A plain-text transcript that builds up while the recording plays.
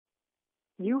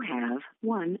You have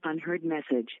one unheard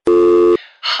message.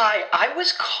 Hi, I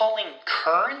was calling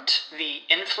Current, the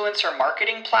influencer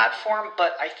marketing platform,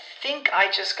 but I think I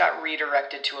just got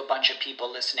redirected to a bunch of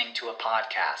people listening to a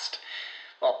podcast.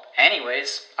 Well,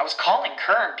 anyways, I was calling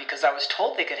Current because I was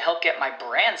told they could help get my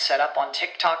brand set up on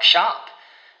TikTok Shop,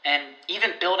 and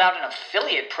even build out an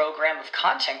affiliate program of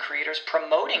content creators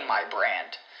promoting my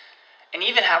brand, and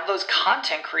even have those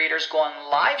content creators go on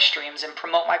live streams and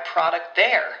promote my product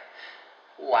there.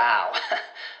 Wow,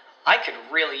 I could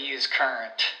really use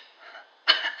Current.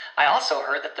 I also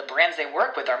heard that the brands they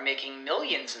work with are making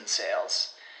millions in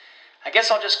sales. I guess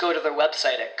I'll just go to their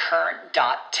website at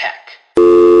current.tech.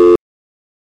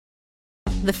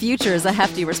 The future is a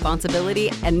hefty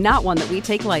responsibility and not one that we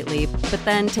take lightly. But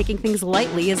then taking things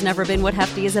lightly has never been what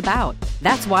Hefty is about.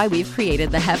 That's why we've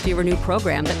created the Hefty Renew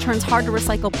program that turns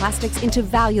hard-to-recycle plastics into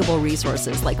valuable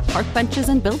resources like park benches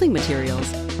and building materials.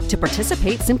 To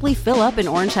participate, simply fill up an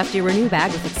orange Hefty Renew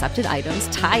bag with accepted items,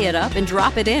 tie it up, and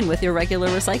drop it in with your regular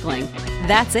recycling.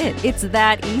 That's it. It's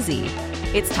that easy.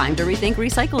 It's time to rethink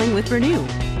recycling with Renew.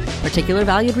 Particular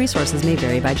valued resources may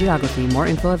vary by geography. More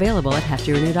info available at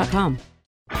heftyrenew.com.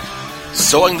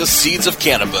 Sowing the seeds of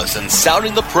cannabis and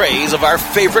sounding the praise of our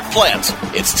favorite plant.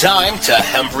 It's time to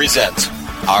Hemp Present.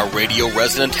 Our radio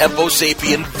resident hempo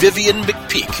sapien Vivian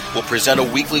McPeak will present a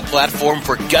weekly platform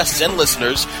for guests and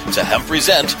listeners to Hemp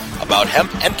Present about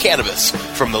hemp and cannabis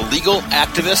from the legal,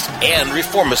 activist, and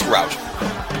reformist route.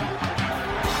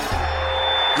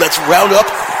 Let's round up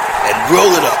and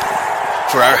roll it up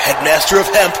for our headmaster of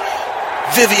hemp,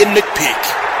 Vivian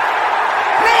McPeak.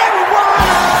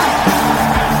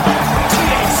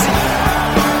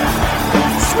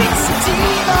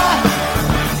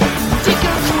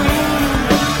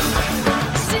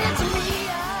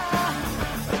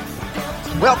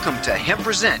 Welcome to Hemp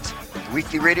Present, the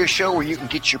weekly radio show where you can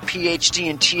get your PhD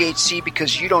in THC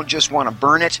because you don't just want to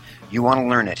burn it, you want to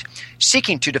learn it.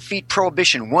 Seeking to defeat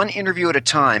prohibition one interview at a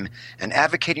time and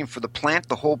advocating for the plant,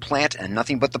 the whole plant, and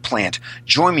nothing but the plant.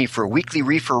 Join me for a weekly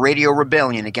reefer radio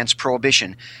rebellion against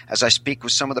prohibition as I speak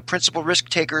with some of the principal risk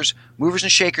takers, movers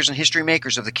and shakers, and history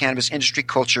makers of the cannabis industry,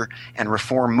 culture, and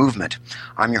reform movement.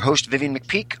 I'm your host, Vivian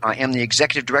McPeak. I am the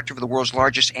executive director of the world's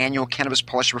largest annual cannabis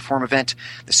policy reform event,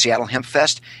 the Seattle Hemp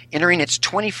Fest, entering its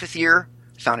 25th year,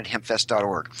 founded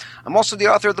hempfest.org. I'm also the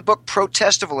author of the book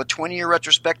Protestival, a 20-year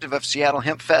retrospective of Seattle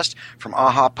Hemp Fest from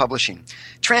AHA Publishing.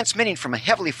 Transmitting from a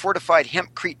heavily fortified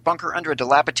hempcrete bunker under a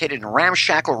dilapidated and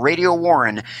ramshackle radio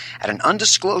warren at an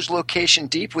undisclosed location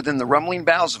deep within the rumbling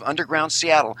bowels of underground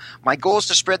Seattle, my goal is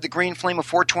to spread the green flame of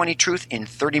 420 truth in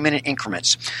 30-minute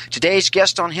increments. Today's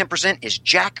guest on Hemp Present is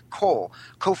Jack Cole,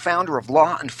 co-founder of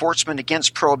Law Enforcement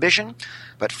Against Prohibition.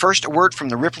 But first, a word from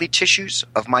the ripply tissues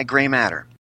of my gray matter.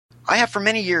 I have for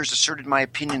many years asserted my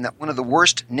opinion that one of the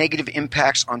worst negative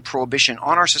impacts on prohibition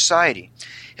on our society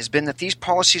has been that these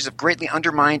policies have greatly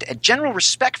undermined a general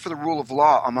respect for the rule of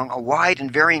law among a wide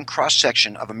and varying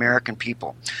cross-section of American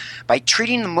people. By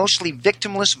treating the mostly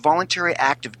victimless voluntary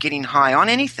act of getting high on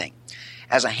anything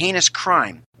as a heinous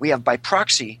crime, we have by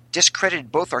proxy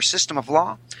discredited both our system of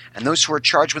law and those who are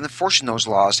charged with enforcing those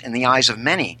laws in the eyes of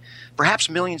many, perhaps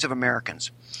millions of Americans.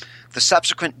 The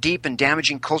subsequent deep and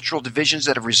damaging cultural divisions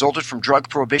that have resulted from drug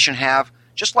prohibition have,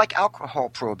 just like alcohol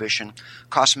prohibition,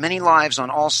 cost many lives on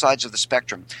all sides of the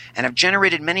spectrum and have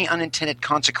generated many unintended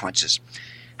consequences.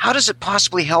 How does it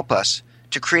possibly help us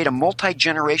to create a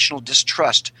multi-generational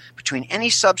distrust between any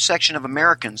subsection of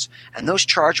Americans and those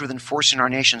charged with enforcing our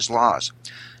nation's laws?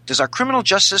 Does our criminal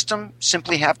justice system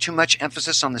simply have too much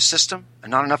emphasis on the system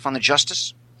and not enough on the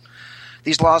justice?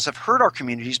 These laws have hurt our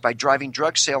communities by driving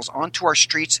drug sales onto our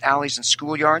streets, alleys, and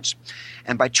schoolyards.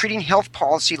 And by treating health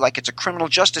policy like it's a criminal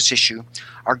justice issue,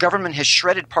 our government has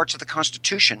shredded parts of the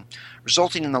Constitution,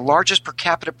 resulting in the largest per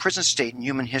capita prison state in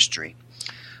human history.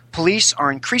 Police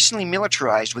are increasingly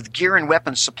militarized with gear and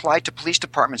weapons supplied to police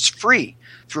departments free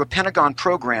through a Pentagon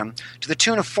program to the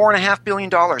tune of $4.5 billion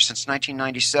since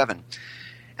 1997.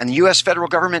 And the U.S. federal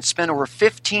government spent over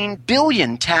 $15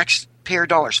 billion taxpayer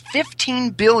dollars,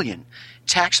 $15 billion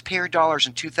taxpayer dollars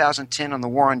in 2010 on the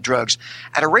war on drugs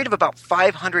at a rate of about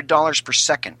 $500 per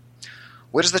second.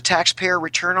 What is the taxpayer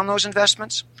return on those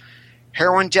investments?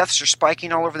 Heroin deaths are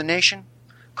spiking all over the nation.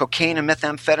 Cocaine and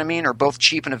methamphetamine are both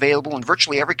cheap and available in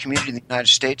virtually every community in the United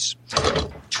States.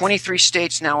 23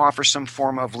 states now offer some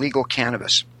form of legal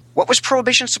cannabis. What was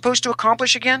prohibition supposed to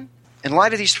accomplish again? In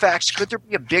light of these facts, could there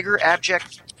be a bigger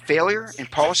abject failure in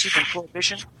policy than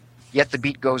prohibition? Yet the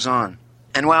beat goes on.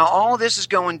 And while all of this is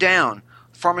going down,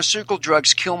 pharmaceutical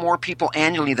drugs kill more people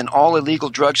annually than all illegal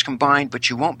drugs combined, but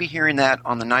you won't be hearing that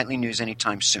on the nightly news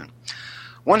anytime soon.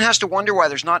 One has to wonder why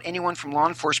there's not anyone from law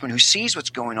enforcement who sees what's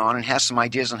going on and has some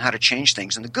ideas on how to change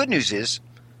things. And the good news is,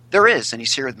 there is, and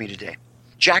he's here with me today.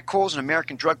 Jack Cole is an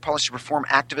American drug policy reform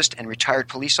activist and retired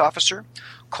police officer.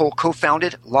 Cole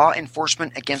co-founded Law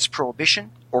Enforcement Against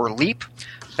Prohibition, or LEAP,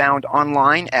 found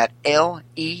online at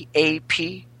leap.cc.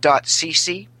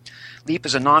 LEAP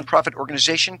is a nonprofit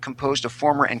organization composed of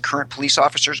former and current police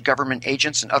officers, government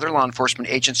agents, and other law enforcement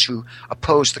agents who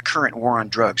oppose the current war on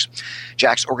drugs.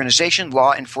 Jack's organization,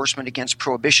 Law Enforcement Against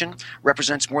Prohibition,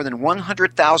 represents more than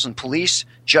 100,000 police,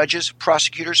 judges,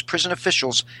 prosecutors, prison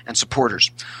officials, and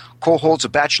supporters. Cole holds a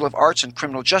Bachelor of Arts in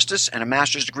Criminal Justice and a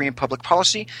Master's degree in Public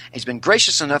Policy. He's been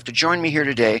gracious enough to join me here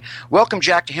today. Welcome,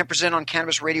 Jack, to Hemp Present on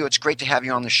Cannabis Radio. It's great to have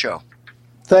you on the show.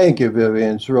 Thank you,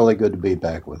 Vivian. It's really good to be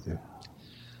back with you.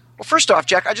 Well, first off,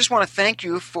 Jack, I just want to thank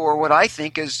you for what I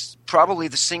think is probably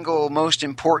the single most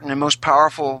important and most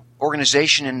powerful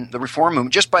organization in the reform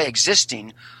movement. Just by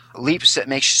existing, LEAP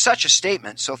makes such a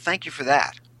statement, so thank you for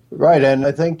that. Right, and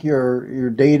I think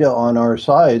your data on our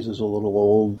size is a little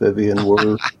old, Vivian.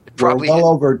 We're well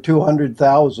over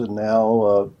 200,000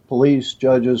 now, police,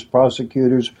 judges,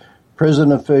 prosecutors,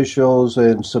 prison officials,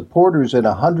 and supporters in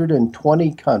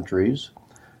 120 countries.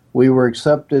 We were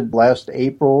accepted last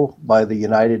April by the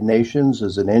United Nations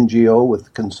as an NGO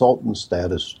with consultant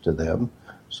status to them.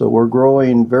 So we're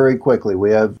growing very quickly.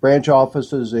 We have branch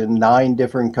offices in 9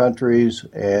 different countries,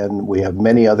 and we have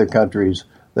many other countries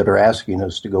that are asking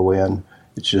us to go in.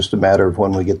 It's just a matter of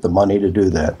when we get the money to do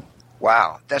that.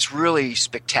 Wow, that's really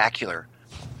spectacular.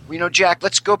 Well, you know, Jack,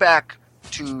 let's go back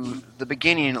to the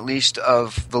beginning, at least,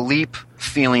 of the LEAP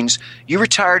feelings. You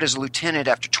retired as a lieutenant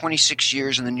after 26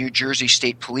 years in the New Jersey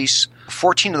State Police,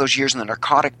 14 of those years in the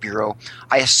Narcotic Bureau.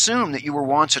 I assume that you were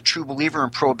once a true believer in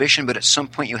prohibition, but at some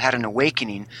point you had an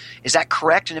awakening. Is that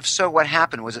correct? And if so, what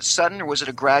happened? Was it sudden or was it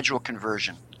a gradual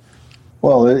conversion?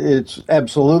 Well, it's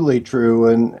absolutely true.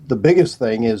 And the biggest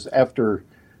thing is after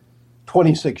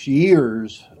 26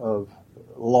 years of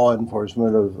law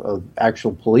enforcement, of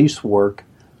actual police work,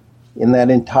 in that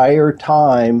entire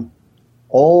time,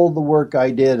 all the work I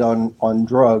did on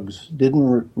drugs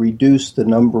didn't reduce the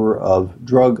number of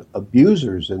drug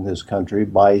abusers in this country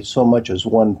by so much as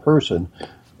one person.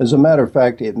 As a matter of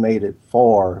fact, it made it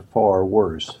far, far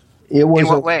worse. It was in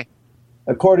what way?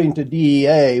 According to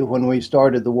DEA, when we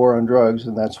started the war on drugs,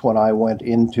 and that's when I went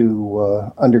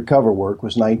into undercover work,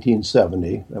 was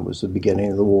 1970. That was the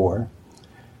beginning of the war.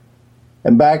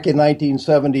 And back in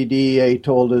 1970, DEA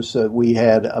told us that we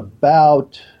had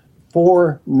about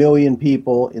 4 million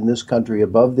people in this country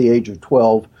above the age of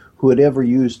 12 who had ever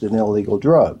used an illegal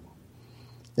drug.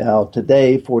 Now,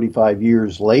 today, 45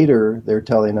 years later, they're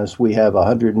telling us we have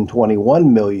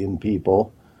 121 million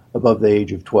people above the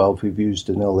age of 12 who've used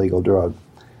an illegal drug.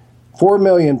 4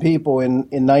 million people in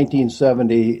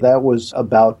 1970, that was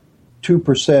about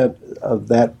 2% of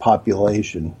that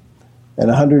population. And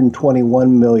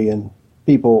 121 million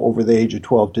people over the age of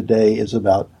 12 today is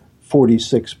about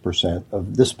 46%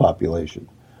 of this population.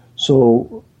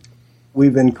 So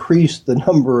we've increased the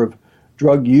number of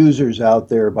drug users out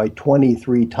there by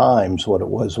 23 times what it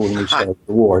was when we started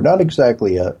the war. Not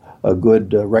exactly a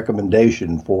good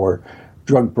recommendation for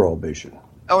drug prohibition.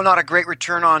 Oh, not a great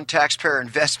return on taxpayer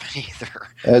investment either.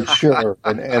 That's sure.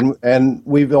 And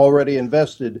we've already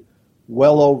invested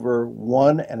well over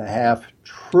 $1.5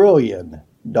 trillion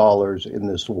in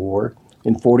this war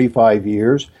in 45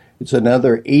 years. It's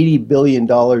another $80 billion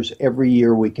every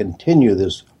year we continue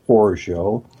this horror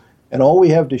show. And all we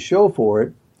have to show for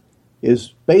it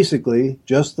is basically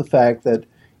just the fact that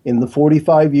in the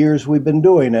 45 years we've been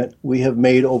doing it, we have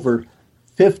made over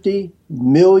 50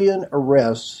 million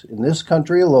arrests in this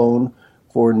country alone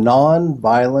for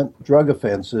non-violent drug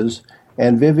offenses.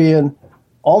 And Vivian,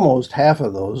 almost half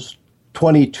of those,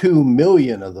 22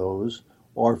 million of those,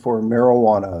 are for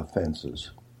marijuana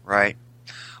offenses. Right.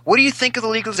 What do you think of the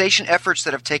legalization efforts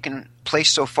that have taken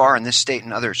place so far in this state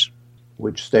and others?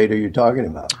 Which state are you talking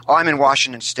about? Oh, I'm in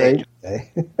Washington State.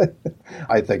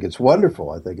 I think it's wonderful.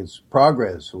 I think it's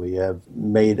progress. We have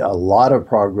made a lot of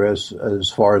progress as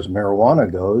far as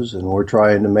marijuana goes, and we're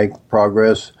trying to make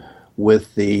progress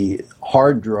with the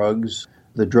hard drugs,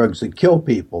 the drugs that kill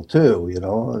people, too, you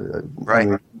know. Right.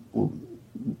 I mean,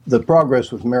 the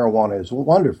progress with marijuana is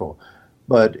wonderful.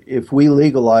 But if we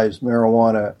legalized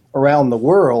marijuana around the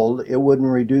world, it wouldn't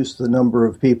reduce the number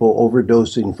of people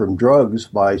overdosing from drugs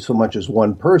by so much as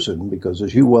one person, because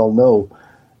as you well know,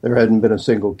 there hadn't been a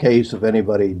single case of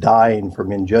anybody dying from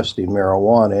ingesting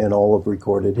marijuana in all of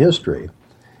recorded history.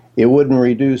 It wouldn't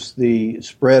reduce the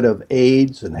spread of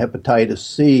AIDS and hepatitis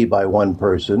C by one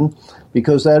person,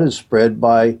 because that is spread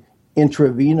by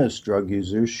intravenous drug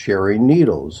users sharing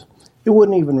needles. It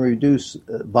wouldn't even reduce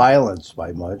violence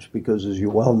by much because, as you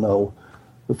well know,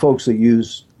 the folks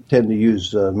that tend to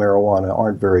use marijuana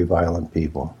aren't very violent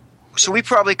people. So we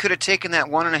probably could have taken that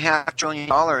 $1.5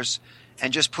 trillion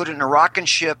and just put it in a rocket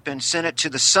ship and sent it to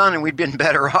the sun, and we'd been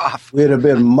better off. We'd have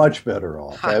been much better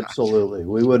off, absolutely.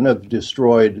 We wouldn't have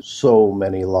destroyed so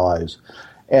many lives.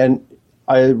 And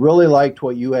I really liked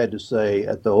what you had to say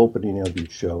at the opening of your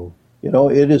show. You know,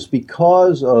 it is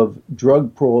because of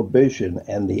drug prohibition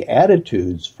and the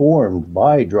attitudes formed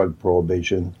by drug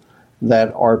prohibition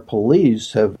that our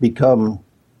police have become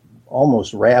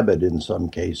almost rabid in some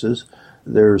cases.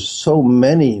 There's so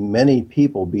many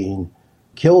people being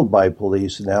killed by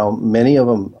police now, many of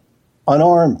them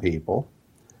unarmed people.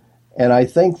 And I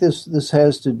think this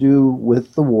has to do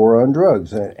with the war on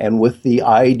drugs and with the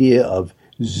idea of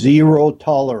zero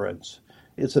tolerance.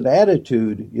 It's an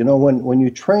attitude, you know, when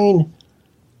you train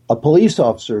a police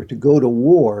officer to go to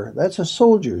war, that's a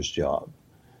soldier's job.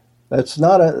 That's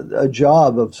not a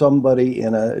job of somebody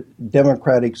in a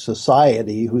democratic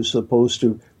society who's supposed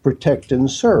to protect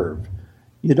and serve.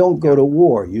 You don't go to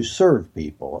war, you serve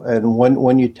people. And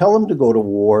when you tell them to go to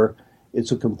war,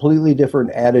 it's a completely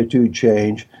different attitude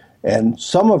change. And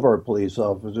some of our police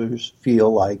officers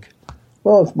feel like,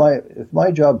 well, if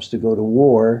my job's to go to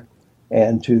war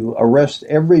and to arrest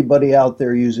everybody out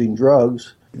there using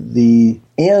drugs, the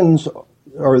ends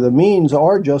or the means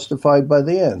are justified by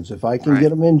the ends. If I can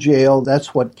get them in jail,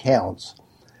 that's what counts.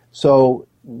 So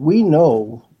we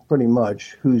know pretty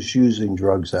much who's using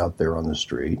drugs out there on the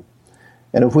street.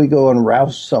 And if we go and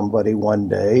rouse somebody one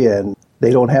day and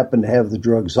they don't happen to have the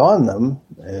drugs on them,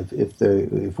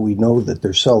 if we know that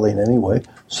they're selling anyway,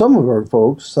 some of our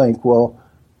folks think, well,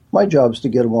 my job's to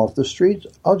get them off the streets.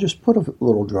 I'll just put a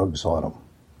little drugs on them.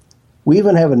 We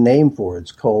even have a name for it.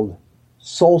 It's called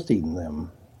salting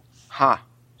them. Huh.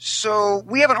 So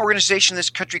we have an organization in this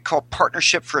country called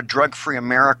Partnership for a Drug-Free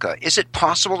America. Is it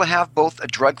possible to have both a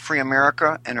drug-free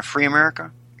America and a free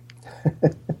America?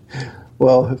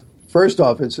 Well, first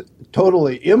off, it's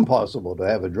totally impossible to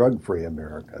have a drug-free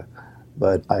America.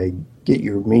 But I get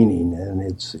your meaning, and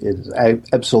it's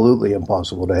absolutely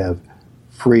impossible to have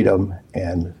freedom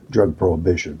and drug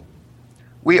prohibition.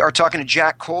 We are talking to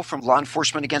Jack Cole from Law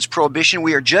Enforcement Against Prohibition.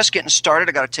 We are just getting started.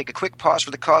 I got to take a quick pause for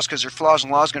the cause because their flaws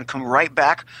and law is going to come right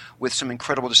back with some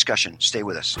incredible discussion. Stay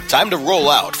with us. Time to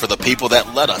roll out for the people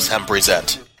that let us hemp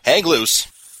present. Hang loose.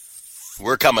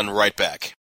 We're coming right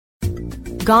back.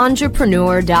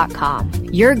 Ganjapreneur.com,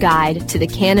 your guide to the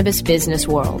cannabis business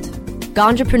world.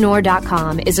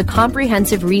 Ganjapreneur.com is a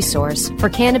comprehensive resource for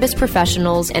cannabis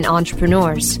professionals and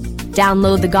entrepreneurs.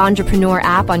 Download the Ganjapreneur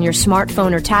app on your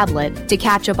smartphone or tablet to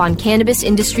catch up on cannabis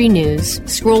industry news,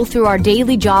 scroll through our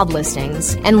daily job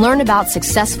listings, and learn about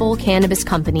successful cannabis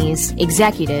companies,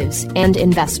 executives, and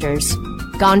investors.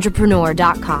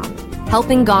 Ganjapreneur.com,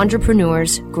 helping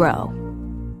Ganjapreneurs grow.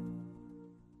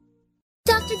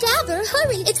 Dr. Dabber,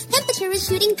 hurry! Its temperature is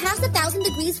shooting past 1,000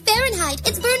 degrees Fahrenheit.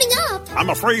 It's burning up. I'm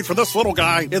afraid for this little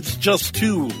guy, it's just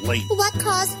too late. What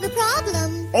caused the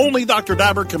problem? Only Dr.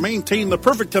 Dabber can maintain the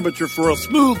perfect temperature for a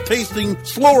smooth-tasting,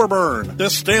 slower burn.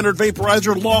 This standard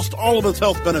vaporizer lost all of its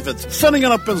health benefits, sending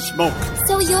it up in smoke.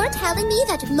 So you're telling me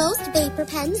that most vapor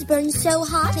pens burn so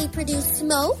hot they produce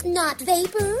smoke, not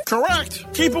vapor? Correct.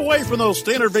 Keep away from those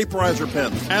standard vaporizer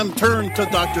pens and turn to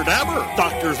Dr. Dabber.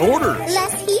 Doctor's orders.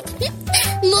 Less heat,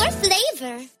 more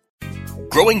flavor.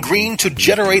 Growing green to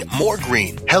generate more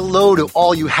green. Hello to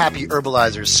all you happy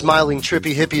herbalizers, smiling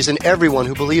trippy hippies, and everyone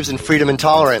who believes in freedom and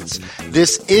tolerance.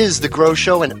 This is The Grow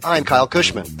Show, and I'm Kyle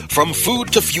Cushman. From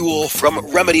food to fuel, from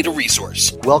remedy to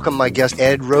resource. Welcome my guest,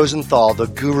 Ed Rosenthal, the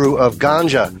guru of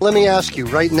ganja. Let me ask you,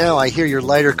 right now I hear your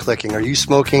lighter clicking. Are you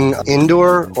smoking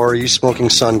indoor or are you smoking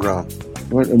sun-grown?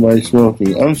 What am I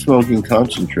smoking? I'm smoking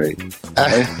concentrate.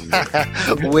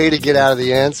 Way to get out of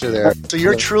the answer there. So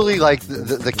you're truly like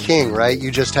the king, right?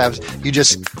 You just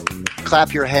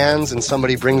clap your hands and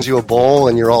somebody brings you a bowl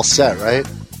and you're all set, right?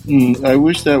 I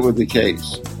wish that were the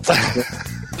case.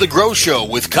 The Grow Show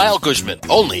with Kyle Cushman,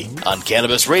 only on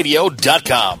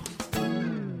CannabisRadio.com.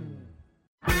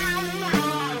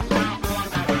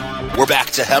 We're back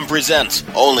to Hemp Presents,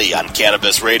 only on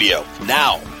Cannabis Radio.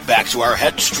 Now, back to our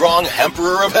headstrong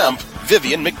Emperor of Hemp,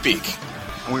 Vivian McPeak.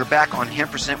 We're back on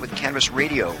Hemp Present with Cannabis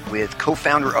Radio with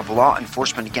co-founder of Law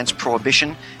Enforcement Against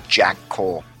Prohibition, Jack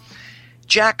Cole.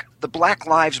 Jack, the Black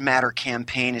Lives Matter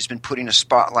campaign has been putting a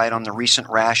spotlight on the recent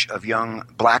rash of young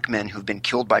black men who've been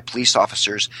killed by police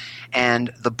officers,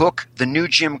 and the book The New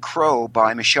Jim Crow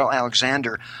by Michelle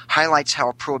Alexander highlights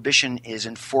how prohibition is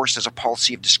enforced as a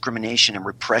policy of discrimination and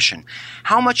repression.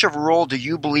 How much of a role do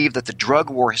you believe that the drug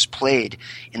war has played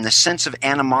in the sense of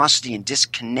animosity and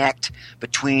disconnect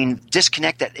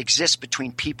that exists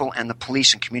between people and the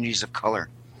police and communities of color?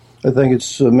 I think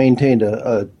it's maintained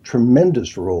a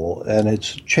tremendous role, and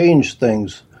it's changed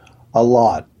things a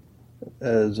lot,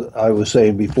 as I was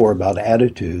saying before about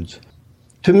attitudes.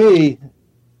 To me,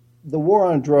 the war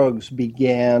on drugs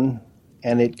began,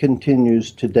 and it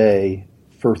continues today,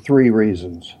 for three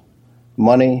reasons: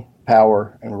 money,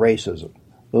 power, and racism.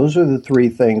 Those are the three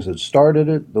things that started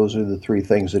it. Those are the three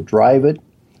things that drive it.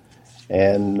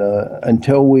 And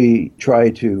until we try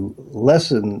to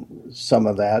lessen some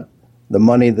of that, the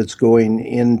money that's going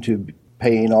into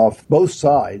paying off both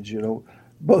sides,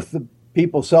 both the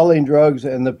people selling drugs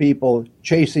and the people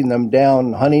chasing them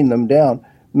down, hunting them down,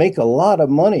 make a lot of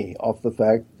money off the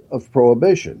fact of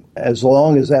prohibition. As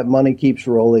long as that money keeps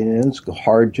rolling in, it's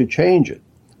hard to change it.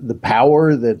 The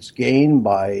power that's gained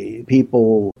by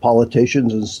people,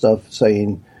 politicians and stuff,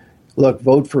 saying, look,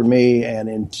 vote for me, and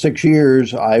in 6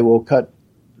 years I will cut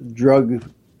the drug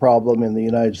problem in the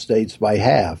United States by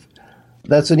half.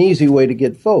 That's an easy way to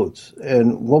get votes.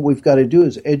 And what we've got to do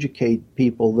is educate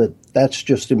people that that's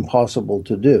just impossible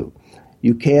to do.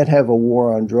 You can't have a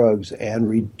war on drugs and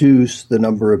reduce the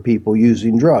number of people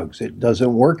using drugs. It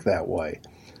doesn't work that way.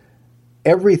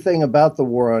 Everything about the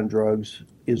war on drugs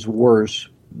is worse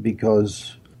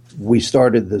because we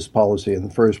started this policy in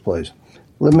the first place.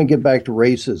 Let me get back to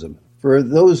racism. For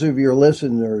those of your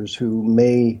listeners who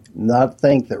may not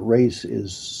think that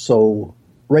racism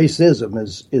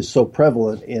is so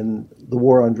prevalent in the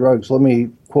war on drugs, let me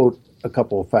quote a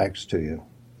couple of facts to you.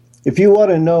 If you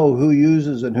want to know who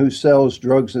uses and who sells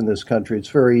drugs in this country, it's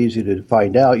very easy to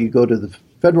find out. You go to the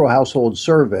Federal Household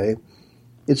Survey.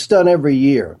 It's done every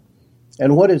year.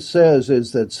 And what it says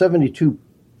is that 72%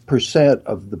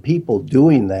 of the people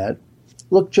doing that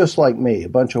look just like me, a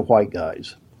bunch of white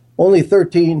guys. Only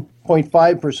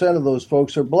 13.5% of those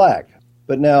folks are black.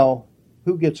 But now,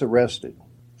 who gets arrested?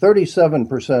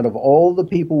 37% of all the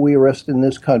people we arrest in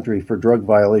this country for drug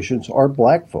violations are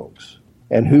black folks.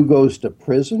 And who goes to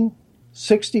prison?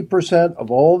 60%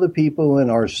 of all the people in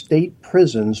our state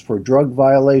prisons for drug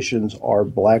violations are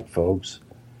black folks.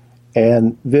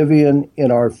 And Vivian,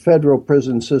 in our federal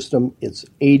prison system, it's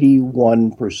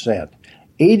 81%.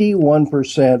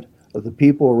 81% of the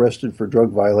people arrested for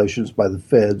drug violations by the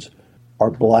feds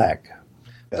are black.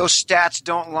 Those stats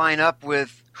don't line up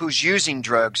with who's using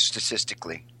drugs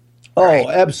statistically. Oh,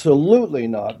 absolutely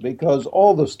not, because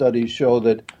all the studies show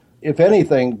that, if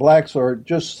anything, blacks are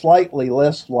just slightly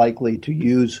less likely to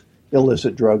use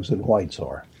illicit drugs than whites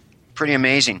are. Pretty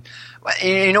amazing.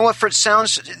 You know what, Fred,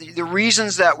 sounds, the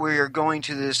reasons that we're going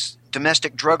to this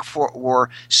domestic drug war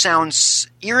sounds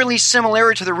eerily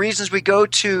similar to the reasons we go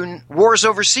to wars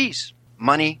overseas.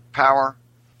 Money, power,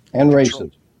 and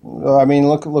racism. I mean,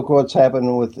 look what's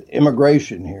happened with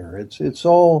immigration here. It's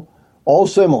all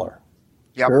similar.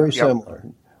 Very similar.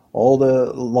 All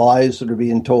the lies that are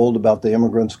being told about the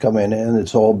immigrants coming in,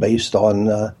 it's all based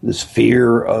on this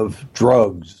fear of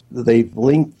drugs. They've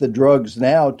linked the drugs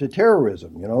now to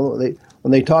terrorism.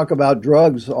 When they talk about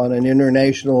drugs on an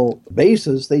international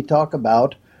basis, they talk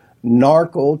about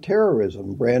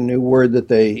narco-terrorism, brand new word that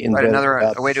they invented.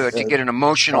 Right, a way to get an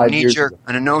emotional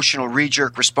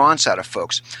knee-jerk response out of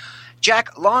folks.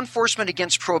 Jack, law enforcement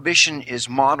against prohibition is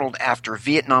modeled after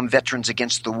Vietnam Veterans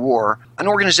Against the War, an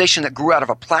organization that grew out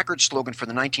of a placard slogan for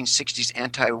the 1960s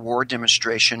anti-war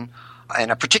demonstration,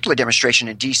 and a particular demonstration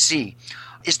in D.C.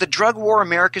 Is the drug war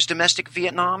America's domestic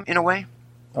Vietnam, in a way?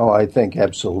 Oh, I think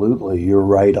absolutely. You're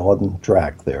right on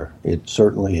track there. It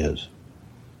certainly is.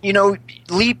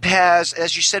 LEAP has,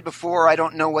 as you said before, I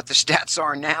don't know what the stats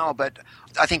are now, but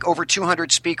I think over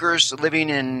 200 speakers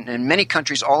living in many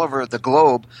countries all over the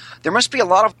globe. There must be a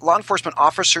lot of law enforcement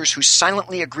officers who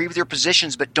silently agree with your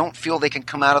positions but don't feel they can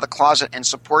come out of the closet and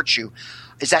support you.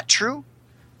 Is that true?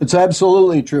 It's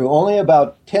absolutely true. Only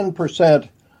about 10%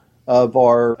 of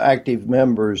our active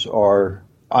members are,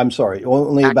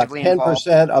 only about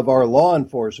 10% of our law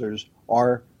enforcers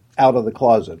are out of the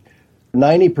closet.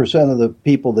 90% of the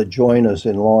people that join us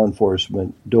in law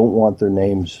enforcement don't want their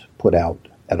names put out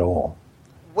at all.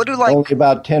 Only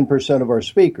about 10% of our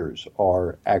speakers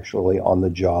are actually on the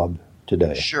job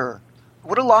today. Sure.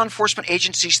 What do law enforcement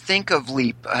agencies think of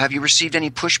LEAP? Have you received any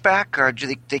pushback, or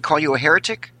do they call you a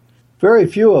heretic? Very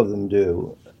few of them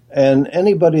do. And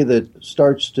anybody that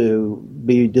starts to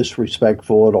be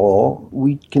disrespectful at all,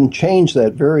 we can change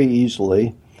that very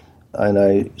easily. And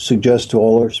I suggest to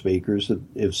all our speakers that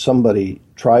if somebody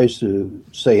tries to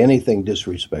say anything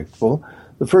disrespectful,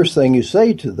 the first thing you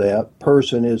say to that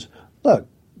person is, look,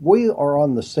 we are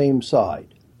on the same side.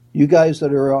 You guys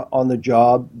that are on the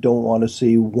job don't want to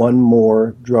see one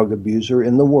more drug abuser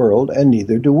in the world, and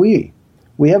neither do we.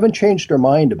 We haven't changed our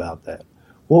mind about that.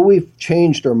 What we've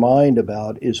changed our mind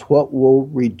about is what will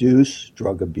reduce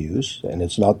drug abuse, and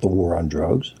it's not the war on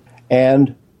drugs,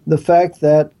 and the fact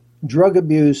that drug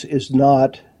abuse is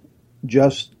not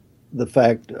just the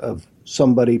fact of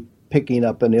somebody picking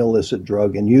up an illicit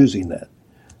drug and using that.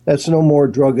 That's no more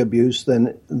drug abuse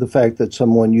than the fact that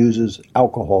someone uses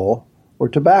alcohol or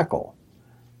tobacco.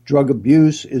 Drug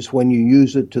abuse is when you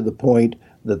use it to the point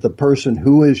that the person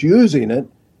who is using it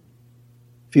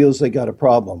feels they got a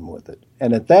problem with it.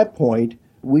 And at that point,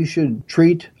 we should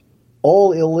treat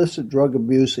all illicit drug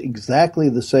abuse exactly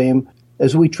the same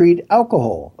as we treat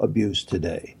alcohol abuse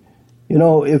today. You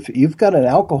know, if you've got an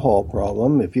alcohol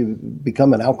problem, if you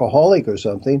become an alcoholic or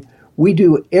something, we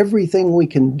do everything we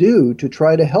can do to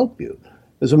try to help you.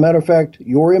 As a matter of fact,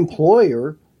 your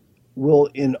employer will,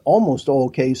 in almost all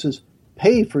cases,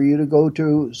 pay for you to go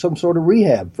to some sort of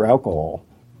rehab for alcohol.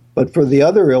 But for the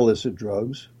other illicit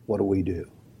drugs, what do?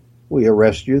 We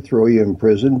arrest you, throw you in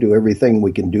prison, do everything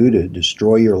we can do to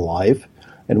destroy your life.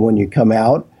 And when you come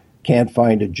out, can't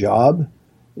find a job,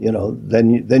 you know,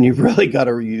 then you've really got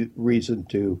a reason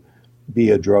to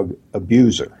be a drug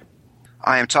abuser.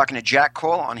 I am talking to Jack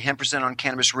Cole on Hemp Present on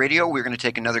Cannabis Radio. We're going to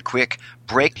take another quick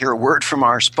break, hear a word from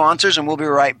our sponsors, and we'll be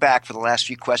right back for the last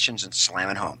few questions and slam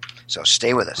it home. So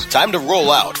stay with us. Time to roll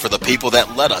out for the people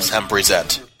that let us Hemp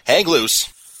Present. Hang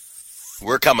loose.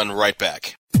 We're coming right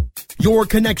back. Your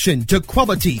connection to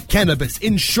quality cannabis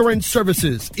insurance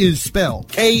services is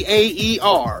spelled K-A-E-R-C-H-E-R.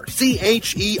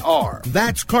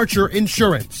 That's Karcher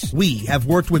Insurance. We have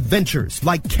worked with ventures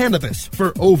like cannabis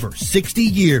for over 60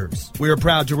 years. We're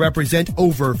proud to represent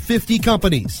over 50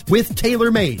 companies with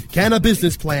tailor-made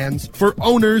cannabis plans for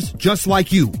owners just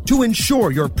like you to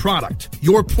insure your product,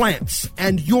 your plants,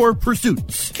 and your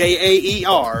pursuits.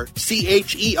 K-A-E-R-C-H-E-R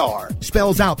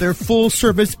spells out their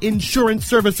full-service insurance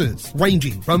services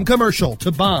ranging from commercial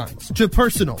to bonds to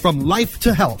personal, from life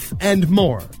to health, and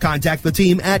more. Contact the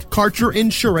team at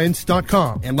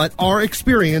KarcherInsurance.com and let our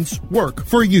experience work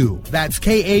for you. That's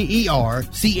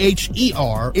K-A-E-R-C-H-E-R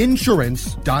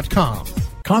Insurance.com.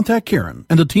 Contact Karen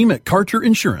and the team at Karcher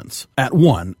Insurance at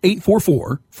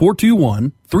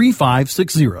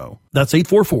 1-844-421-3560. That's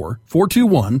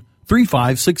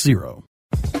 844-421-3560.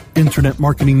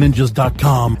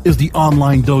 InternetMarketingNinjas.com is the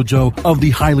online dojo of the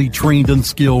highly trained and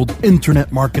skilled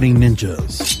Internet Marketing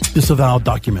Ninjas. Disavow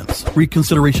documents,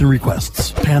 reconsideration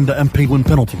requests, Panda and Penguin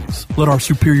penalties. Let our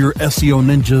superior SEO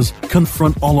ninjas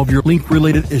confront all of your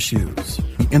link-related issues.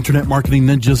 The Internet Marketing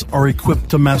Ninjas are equipped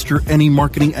to master any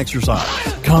marketing exercise,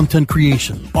 content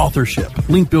creation, authorship,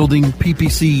 link building,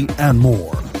 PPC, and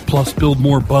more. Plus, build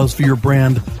more buzz for your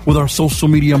brand with our social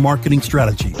media marketing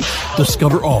strategy.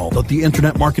 Discover all that the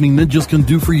Internet Marketing Ninjas can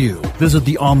do for you. Visit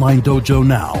the online dojo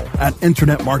now at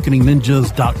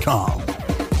InternetMarketingNinjas.com.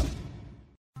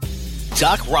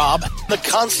 Doc Rob, the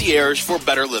concierge for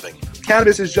better living.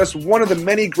 Cannabis is just one of the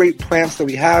many great plants that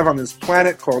we have on this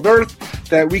planet called Earth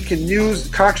that we can use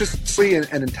consciously and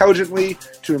intelligently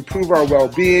to improve our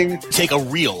well-being. Take a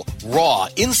real, raw,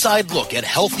 inside look at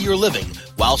healthier living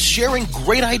while sharing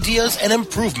great ideas and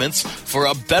improvements for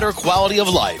a better quality of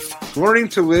life. Learning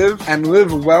to live and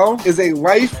live well is a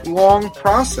lifelong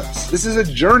process. This is a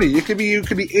journey. You could be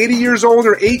 80 years old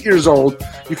or 8 years old.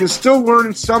 You can still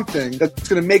learn something that's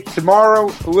going to make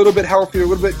tomorrow a little bit healthier, a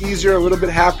little bit easier, a little bit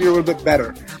happier, a little bit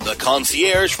better. The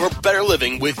Concierge for Better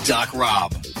Living with Doc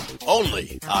Rob.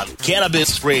 Only on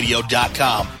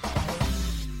CannabisRadio.com.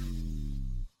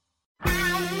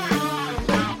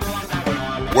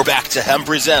 We're back to Hemp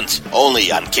Present, only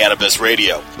on Cannabis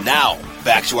Radio. Now,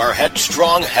 back to our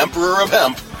headstrong Emperor of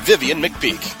Hemp, Vivian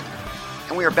McPeak.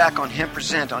 And we are back on Hemp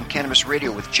Present on Cannabis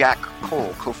Radio with Jack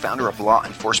Cole, co-founder of Law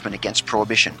Enforcement Against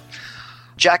Prohibition.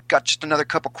 Jack, got just another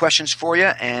couple questions for you,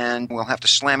 and we'll have to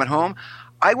slam it home.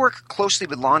 I work closely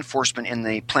with law enforcement in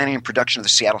the planning and production of the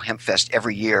Seattle Hemp Fest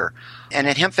every year. And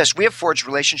at Hemp Fest, we have forged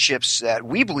relationships that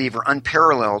we believe are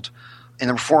unparalleled in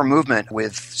the reform movement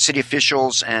with city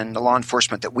officials and the law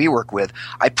enforcement that we work with,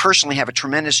 I personally have a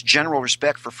tremendous general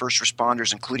respect for first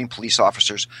responders, including police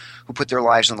officers who put their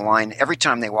lives on the line every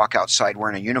time they walk outside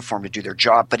wearing a uniform to do their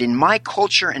job. But in my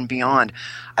culture and beyond,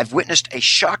 I've witnessed a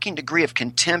shocking degree of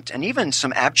contempt and even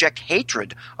some abject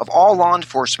hatred of all law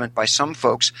enforcement by some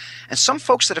folks, and some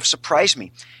folks that have surprised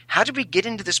me. How did we get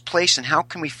into this place, and how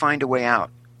can we find a way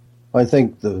out? I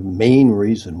think the main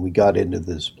reason we got into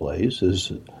this place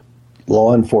is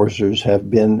law enforcers have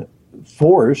been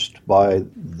forced by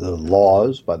the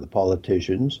laws, by the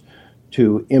politicians,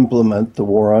 to implement the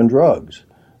war on drugs.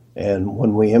 And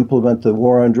when we implement the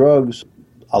war on drugs,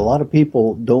 a lot of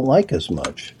people don't like us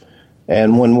much.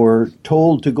 And when we're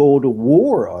told to go to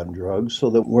war on drugs, so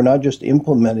that we're not just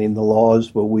implementing the laws,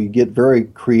 but we get very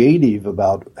creative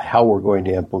about how we're going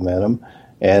to implement them.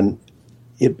 And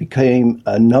it became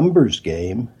a numbers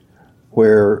game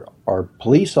where our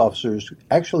police officers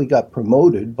actually got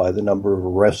promoted by the number of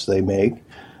arrests they make.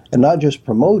 And not just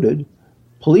promoted,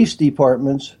 police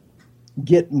departments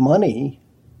get money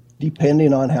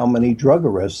depending on how many drug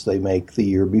arrests they make the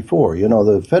year before. You know,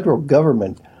 the federal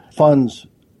government funds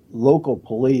local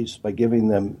police by giving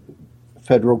them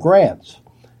federal grants.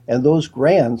 And those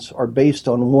grants are based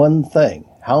on one thing: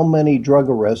 how many drug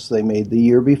arrests they made the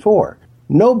year before.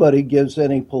 Nobody gives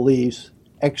any police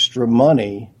extra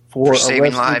money for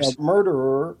arresting a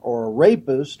murderer or a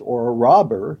rapist or a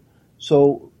robber.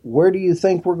 So where do you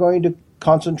think we're going to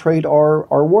concentrate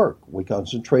our work? We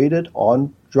concentrate it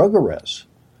on drug arrests.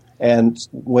 And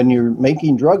when you're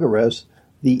making drug arrests,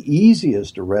 the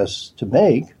easiest arrests to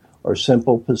make are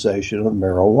simple possession of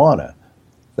marijuana.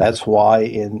 That's why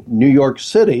in New York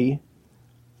City,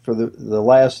 for the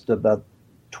last about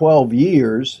 12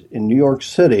 years in New York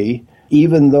City,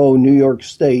 even though New York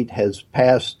State has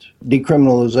passed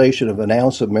decriminalization of an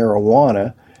ounce of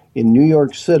marijuana, in New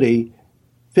York City,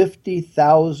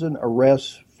 50,000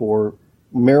 arrests for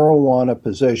marijuana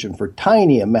possession for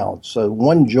tiny amounts, so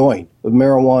one joint of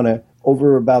marijuana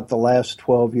over about the last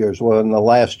 12 years. Well, in the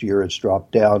last year, it's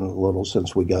dropped down a little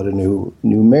since we got a new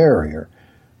mayor here.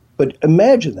 But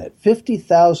imagine that,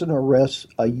 50,000 arrests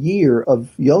a year of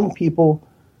young people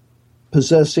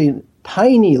possessing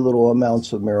tiny little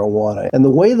amounts of marijuana. And the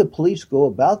way the police go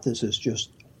about this is just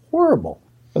horrible.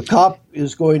 A cop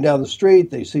is going down the street,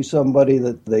 they see somebody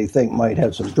that they think might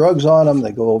have some drugs on them,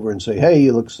 they go over and say, "Hey,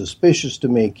 you look suspicious to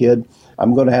me, kid.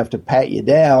 I'm going to have to pat you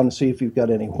down and see if you've got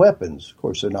any weapons." Of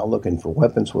course, they're not looking for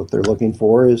weapons. What they're looking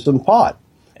for is some pot.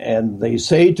 And they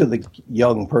say to the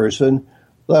young person,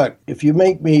 "Look, if you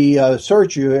make me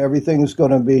search you, everything's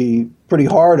going to be pretty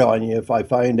hard on you if I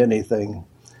find anything.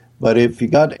 But if you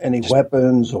got any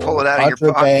weapons or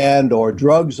contraband or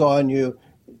drugs on you,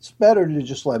 it's better to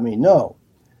just let me know."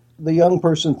 The young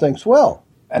person thinks, well,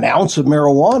 an ounce of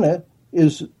marijuana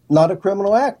is not a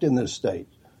criminal act in this state.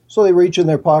 So they reach in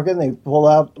their pocket and they pull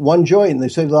out one joint and they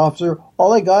say to the officer,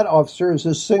 "All I got, officer, is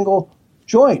this single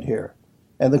joint here."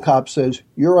 And the cop says,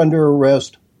 "You're under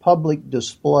arrest, public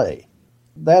display."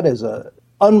 That is an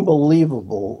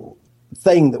unbelievable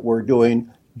thing that we're doing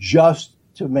just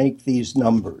to make these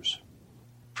numbers.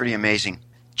 Pretty amazing.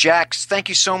 Jack, thank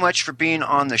you so much for being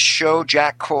on the show.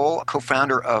 Jack Cole,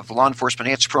 co-founder of Law Enforcement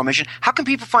Against Prohibition. How can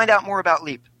people find out more about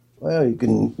LEAP? Well, you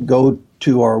can go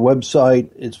to our website.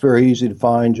 It's very easy to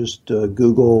find. Just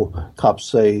Google "Cops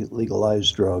Say Legalize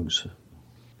Drugs."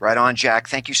 Right on, Jack.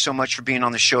 Thank you so much for being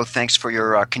on the show. Thanks for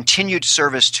your continued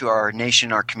service to our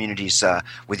nation, our communities,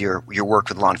 with your work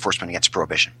with Law Enforcement Against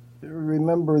Prohibition.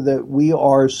 Remember that we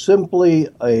are simply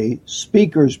a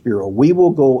speakers bureau. We will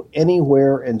go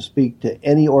anywhere and speak to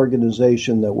any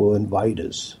organization that will invite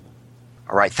us.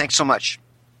 All right. Thanks so much.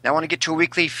 Now I want to get to a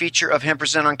weekly feature of Hemp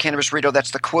Present on Cannabis Radio.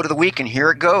 That's the quote of the week, and here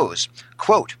it goes.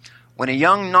 Quote, "When a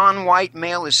young non-white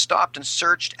male is stopped and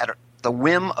searched at the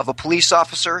whim of a police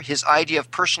officer, his idea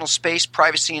of personal space,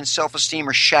 privacy, and self-esteem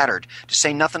are shattered, to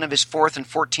say nothing of his 4th and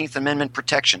 14th Amendment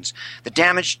protections. The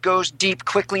damage goes deep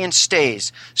quickly and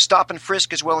stays. Stop and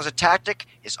frisk, as well as a tactic,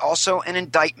 is also an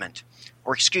indictment.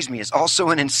 Is also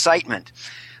an incitement."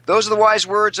 Those are the wise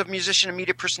words of musician and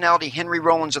media personality Henry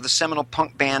Rollins of the seminal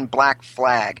punk band Black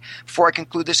Flag. Before I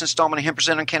conclude this installment of Hemp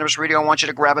Present on Cannabis Radio, I want you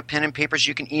to grab a pen and paper so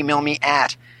you can email me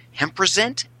at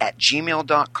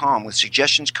hempresent@gmail.com with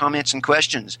suggestions, comments, and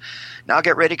questions. Now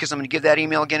get ready because I'm going to give that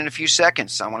email again in a few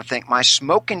seconds. I want to thank my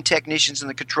smoking technicians in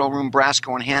the control room,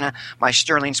 Brasco and Hannah, my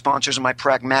sterling sponsors, and my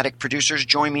pragmatic producers.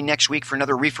 Join me next week for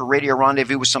another Reefer Radio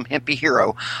Rendezvous with some hempy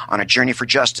hero on a journey for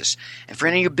justice. And for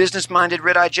any of you business-minded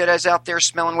red-eye Jedis out there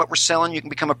smelling what we're selling, you can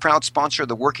become a proud sponsor of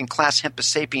the working class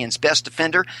Hemposapiens best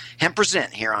defender,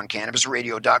 Hempresent, here on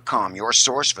CannabisRadio.com, your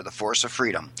source for the force of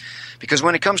freedom. Because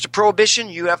when it comes to prohibition,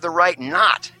 you have the right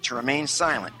not to remain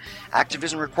silent.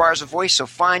 Activism requires a voice, so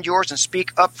find yours and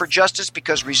speak up for justice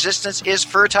because resistance is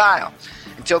fertile.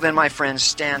 Until then, my friends,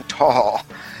 stand tall.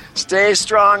 Stay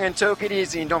strong and take it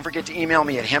easy. And don't forget to email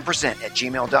me at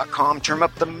hempresent@gmail.com. Turn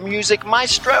up the music,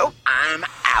 maestro. I'm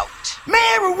out.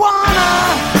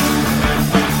 Marijuana,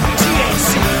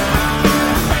 THC,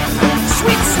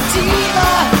 sweet sativa,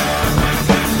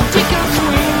 Dicker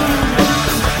Queen,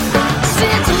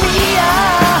 Santeria,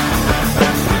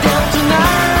 Delta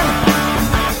 9,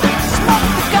 smoke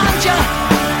the ganja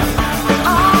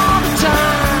all the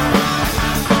time.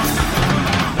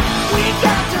 We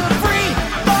got to free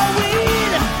the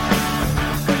weed,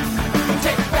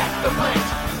 take back the plant.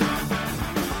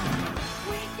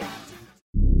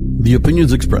 The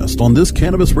opinions expressed on this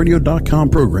CannabisRadio.com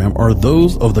program are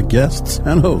those of the guests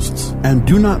and hosts and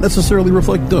do not necessarily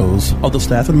reflect those of the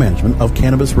staff and management of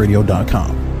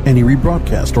CannabisRadio.com. Any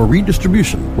rebroadcast or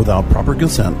redistribution without proper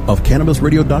consent of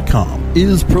CannabisRadio.com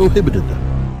is prohibited.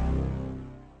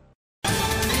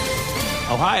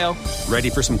 Ohio, ready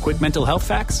for some quick mental health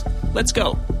facts? Let's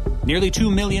go. Nearly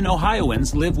 2 million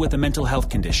Ohioans live with a mental health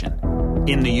condition.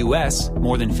 In the U.S.,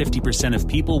 more than 50% of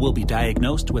people will be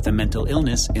diagnosed with a mental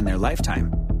illness in their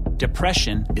lifetime.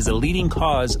 Depression is a leading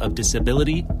cause of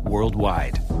disability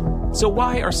worldwide. So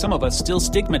why are some of us still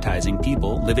stigmatizing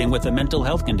people living with a mental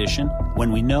health condition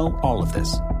when we know all of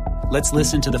this? Let's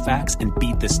listen to the facts and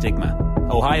beat the stigma.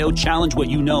 Ohio, challenge what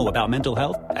you know about mental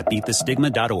health at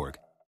beatthestigma.org.